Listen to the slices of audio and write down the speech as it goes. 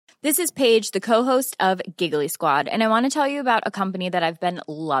This is Paige, the co-host of Giggly Squad, and I want to tell you about a company that I've been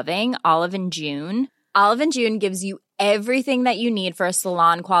loving, Olive & June. Olive & June gives you everything that you need for a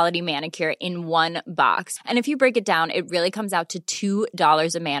salon-quality manicure in one box. And if you break it down, it really comes out to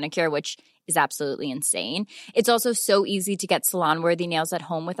 $2 a manicure, which is absolutely insane. It's also so easy to get salon-worthy nails at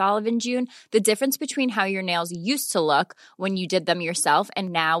home with Olive & June. The difference between how your nails used to look when you did them yourself and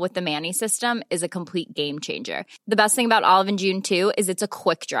now with the Mani system is a complete game changer. The best thing about Olive & June, too, is it's a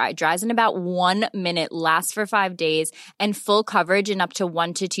quick dry. Dries in about 1 minute, lasts for 5 days, and full coverage in up to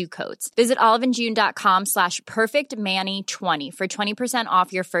 1 to 2 coats. Visit oliveandjune.com/perfectmani20 for 20%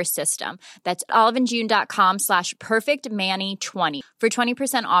 off your first system. That's oliveandjune.com/perfectmani20 for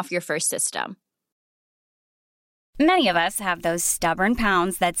 20% off your first system. Many of us have those stubborn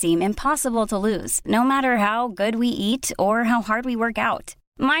pounds that seem impossible to lose, no matter how good we eat or how hard we work out.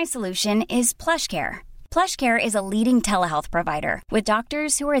 My solution is PlushCare. PlushCare is a leading telehealth provider with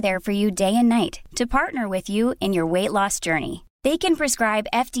doctors who are there for you day and night to partner with you in your weight loss journey. They can prescribe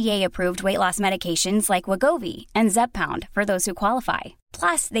FDA-approved weight loss medications like Wegovy and Zepbound for those who qualify.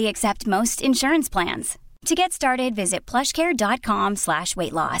 Plus, they accept most insurance plans. To get started, visit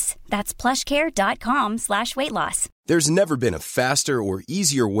plushcare.com/weightloss. That's plushcare.com/weightloss. There's never been a faster or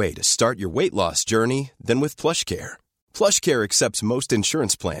easier way to start your weight loss journey than with PlushCare. PlushCare accepts most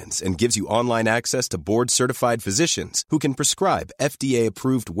insurance plans and gives you online access to board-certified physicians who can prescribe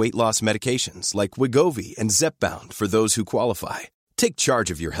FDA-approved weight loss medications like Wegovy and Zepbound for those who qualify. Take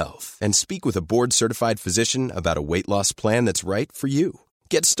charge of your health and speak with a board-certified physician about a weight loss plan that's right for you.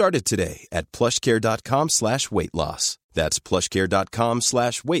 Get started today at plushcare.com/weightloss. That's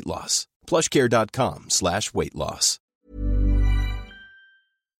plushcare.com/weightloss. plushcare.com/weightloss.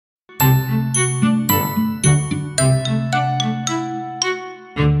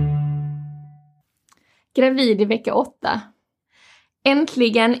 Gravid i vecka 8.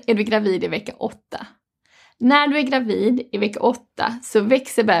 Äntligen är du gravid i vecka 8. När du är gravid i vecka 8 så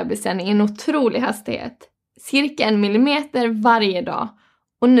växer bebisen i en otrolig hastighet. Cirka 1 millimeter varje dag.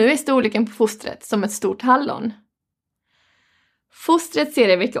 Och nu är storleken på fostret som ett stort hallon. Fostret ser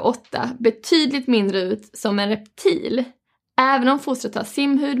i vecka 8 betydligt mindre ut som en reptil. Även om fostret har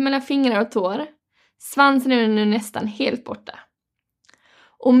simhud mellan fingrar och tår. Svansen är nu nästan helt borta.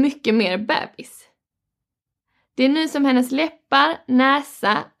 Och mycket mer bebis. Det är nu som hennes läppar,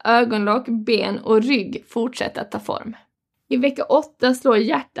 näsa, ögonlock, ben och rygg fortsätter att ta form. I vecka 8 slår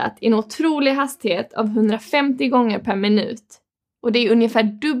hjärtat i en otrolig hastighet av 150 gånger per minut. Och det är ungefär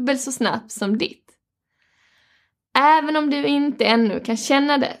dubbelt så snabbt som ditt. Även om du inte ännu kan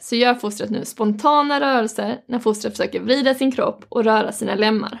känna det så gör fostret nu spontana rörelser när fostret försöker vrida sin kropp och röra sina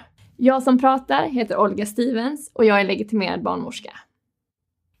lemmar. Jag som pratar heter Olga Stevens och jag är legitimerad barnmorska.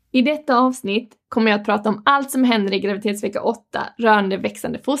 I detta avsnitt kommer jag att prata om allt som händer i graviditetsvecka 8 rörande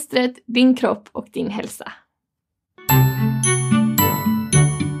växande fostret, din kropp och din hälsa.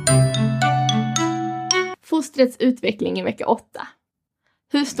 Fostrets utveckling i vecka 8.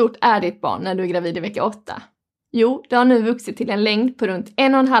 Hur stort är ditt barn när du är gravid i vecka 8? Jo, det har nu vuxit till en längd på runt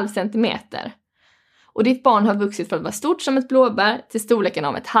 1,5 cm. Och ditt barn har vuxit från att vara stort som ett blåbär till storleken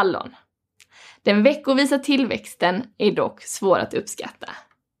av ett hallon. Den veckovisa tillväxten är dock svår att uppskatta.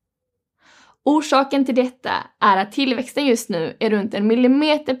 Orsaken till detta är att tillväxten just nu är runt 1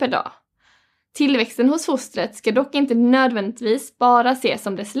 millimeter per dag. Tillväxten hos fostret ska dock inte nödvändigtvis bara ses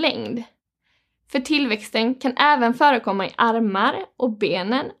som dess längd. För tillväxten kan även förekomma i armar och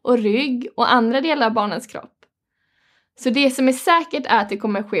benen och rygg och andra delar av barnets kropp. Så det som är säkert är att det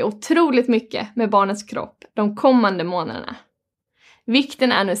kommer ske otroligt mycket med barnets kropp de kommande månaderna.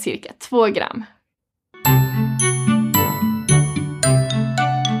 Vikten är nu cirka 2 gram.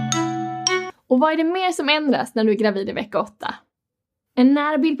 Och vad är det mer som ändras när du är gravid i vecka 8? En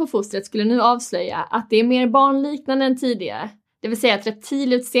närbild på fostret skulle nu avslöja att det är mer barnliknande än tidigare. Det vill säga att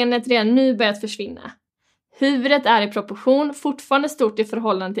reptilutseendet redan nu börjat försvinna. Huvudet är i proportion fortfarande stort i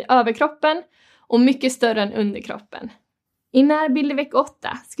förhållande till överkroppen och mycket större än underkroppen. I närbild i vecka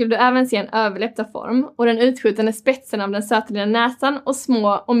 8 skulle du även se en överläpptarform och den utskjutande spetsen av den söta lilla näsan och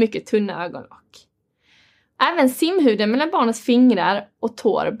små och mycket tunna ögonlock. Även simhuden mellan barnets fingrar och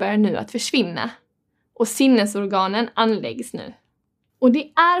tår börjar nu att försvinna och sinnesorganen anläggs nu. Och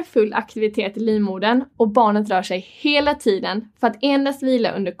det är full aktivitet i livmodern och barnet rör sig hela tiden för att endast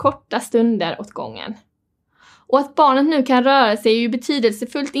vila under korta stunder åt gången. Och att barnet nu kan röra sig är ju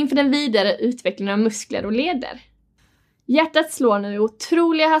betydelsefullt inför den vidare utvecklingen av muskler och leder. Hjärtat slår nu i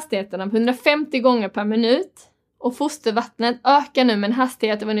otroliga hastigheten av 150 gånger per minut och fostervattnet ökar nu med en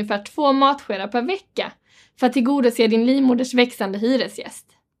hastighet av ungefär 2 matskedar per vecka för att tillgodose din livmoders växande hyresgäst.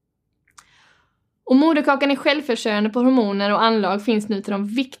 Och moderkakan är självförsörjande på hormoner och anlag finns nu till de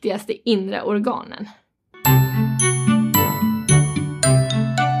viktigaste inre organen.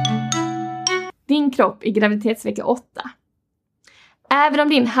 Din kropp i graviditetsvecka 8. Även om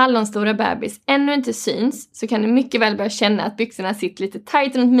din hallonstora bebis ännu inte syns så kan du mycket väl börja känna att byxorna sitter lite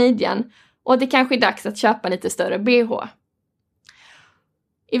tajt runt midjan och att det kanske är dags att köpa lite större BH.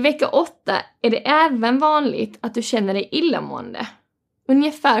 I vecka 8 är det även vanligt att du känner dig illamående.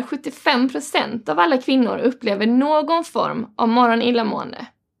 Ungefär 75% av alla kvinnor upplever någon form av morgonillamående.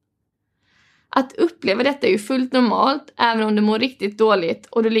 Att uppleva detta är ju fullt normalt även om du mår riktigt dåligt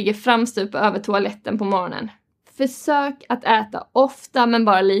och du ligger framstupa över toaletten på morgonen. Försök att äta ofta men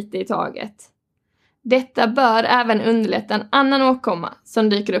bara lite i taget. Detta bör även underlätta en annan åkomma som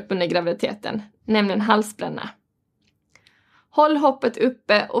dyker upp under graviditeten, nämligen halsbränna. Håll hoppet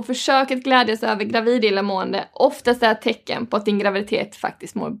uppe och försök att glädjas över gravidillamående oftast är ett tecken på att din graviditet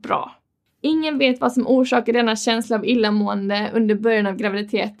faktiskt mår bra. Ingen vet vad som orsakar denna känsla av illamående under början av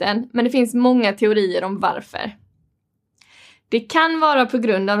graviditeten, men det finns många teorier om varför. Det kan vara på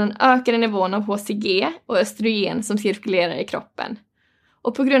grund av den ökade nivån av HCG och östrogen som cirkulerar i kroppen.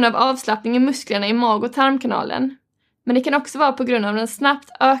 Och på grund av avslappning i musklerna i mag- och tarmkanalen. Men det kan också vara på grund av den snabbt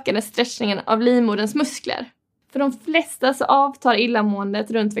ökade stretchningen av livmoderns muskler. För de flesta så avtar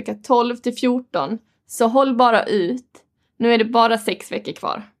illamåendet runt vecka 12-14, så håll bara ut. Nu är det bara 6 veckor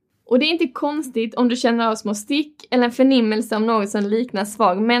kvar. Och det är inte konstigt om du känner av små stick eller en förnimmelse om något som liknar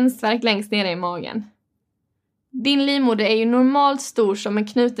svag mensvärk längst nere i magen. Din livmoder är ju normalt stor som en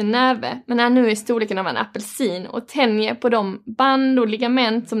knuten näve, men är nu i storleken av en apelsin och tänjer på de band och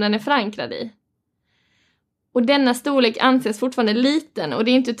ligament som den är förankrad i. Och denna storlek anses fortfarande liten och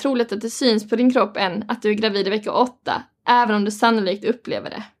det är inte troligt att det syns på din kropp än att du är gravid i vecka 8, även om du sannolikt upplever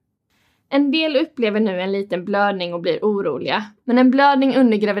det. En del upplever nu en liten blödning och blir oroliga, men en blödning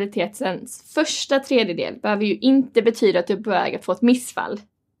under graviditetens första tredjedel behöver ju inte betyda att du är på väg att få ett missfall.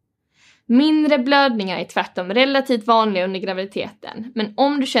 Mindre blödningar är tvärtom relativt vanliga under graviditeten, men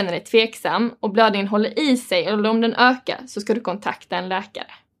om du känner dig tveksam och blödningen håller i sig eller om den ökar så ska du kontakta en läkare.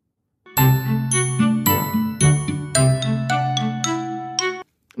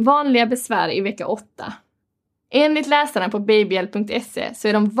 Vanliga besvär i vecka 8. Enligt läsarna på babyhjälp.se så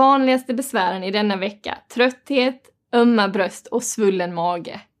är de vanligaste besvären i denna vecka trötthet, ömma bröst och svullen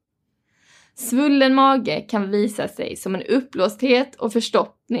mage. Svullen mage kan visa sig som en uppblåsthet och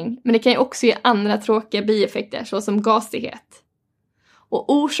förstoppning, men det kan ju också ge andra tråkiga bieffekter såsom gasighet. Och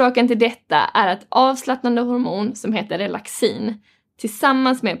orsaken till detta är ett avslappnande hormon som heter relaxin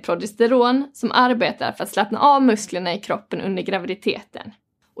tillsammans med progesteron som arbetar för att slappna av musklerna i kroppen under graviditeten.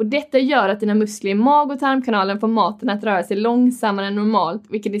 Och detta gör att dina muskler i mag- och tarmkanalen får maten att röra sig långsammare än normalt,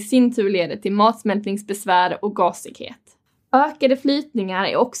 vilket i sin tur leder till matsmältningsbesvär och gasighet. Ökade flytningar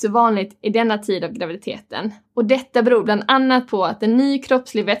är också vanligt i denna tid av graviditeten. Och detta beror bland annat på att en ny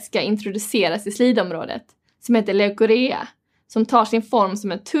kroppslig vätska introduceras i slidområdet, som heter leukorea, som tar sin form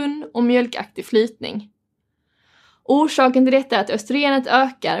som en tunn och mjölkaktig flytning. Orsaken till detta är att östrogenet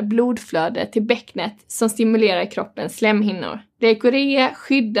ökar blodflödet till bäcknet som stimulerar kroppens slemhinnor. Leukorea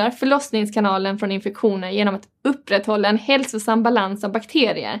skyddar förlossningskanalen från infektioner genom att upprätthålla en hälsosam balans av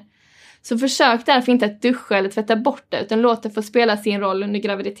bakterier. Så försök därför inte att duscha eller tvätta bort det utan låt det få spela sin roll under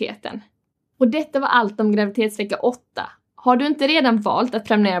graviditeten. Och detta var allt om graviditetsvecka 8. Har du inte redan valt att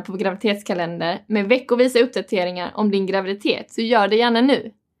prenumerera på graviditetskalender med veckovisa uppdateringar om din graviditet så gör det gärna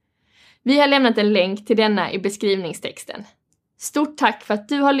nu. Vi har lämnat en länk till denna i beskrivningstexten. Stort tack för att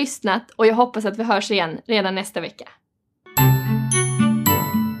du har lyssnat och jag hoppas att vi hörs igen redan nästa vecka.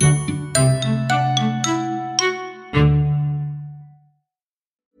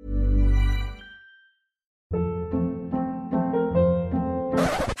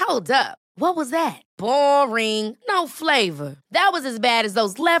 Hold up. What was that? Boring. No flavor. That was as bad as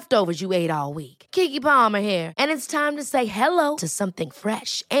those leftovers you ate all week. Keke Palmer here. And it's time to say hello to something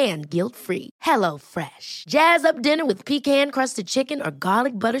fresh and guilt-free. Hello Fresh. Jazz up dinner with pecan-crusted chicken or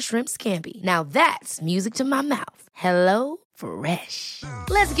garlic butter shrimp scampi. Now that's music to my mouth. Hello Fresh.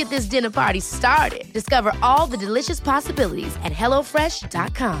 Let's get this dinner party started. Discover all the delicious possibilities at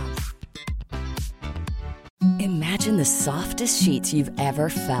hellofresh.com. Imagine the softest sheets you've ever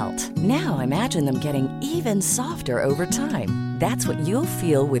felt. Now imagine them getting even softer over time. That's what you'll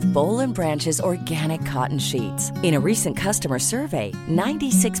feel with Boll & Branch's organic cotton sheets. In a recent customer survey,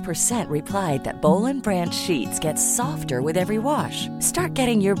 96% replied that Boll & Branch sheets get softer with every wash. Start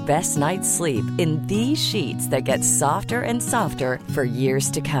getting your best night's sleep in these sheets that get softer and softer for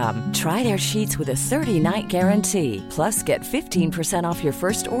years to come. Try their sheets with a 30-night guarantee. Plus, get 15% off your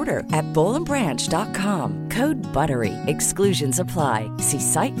first order at bollandbranch.com. Code BUTTERY. Exclusions apply. See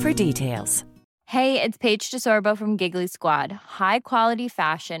site for details. Hey, it's Paige DeSorbo from Giggly Squad. High quality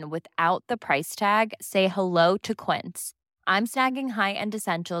fashion without the price tag. Say hello to Quince. I'm snagging high-end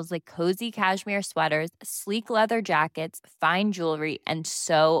essentials like cozy cashmere sweaters, sleek leather jackets, fine jewelry, and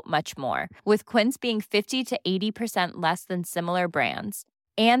so much more. With Quince being 50 to 80% less than similar brands.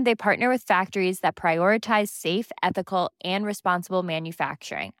 And they partner with factories that prioritize safe, ethical, and responsible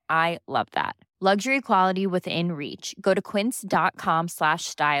manufacturing. I love that. Luxury quality within reach. Go to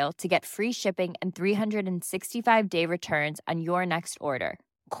quince.com/style to get free shipping and 365-day returns on your next order.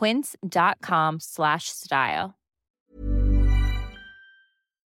 Quince.com/style.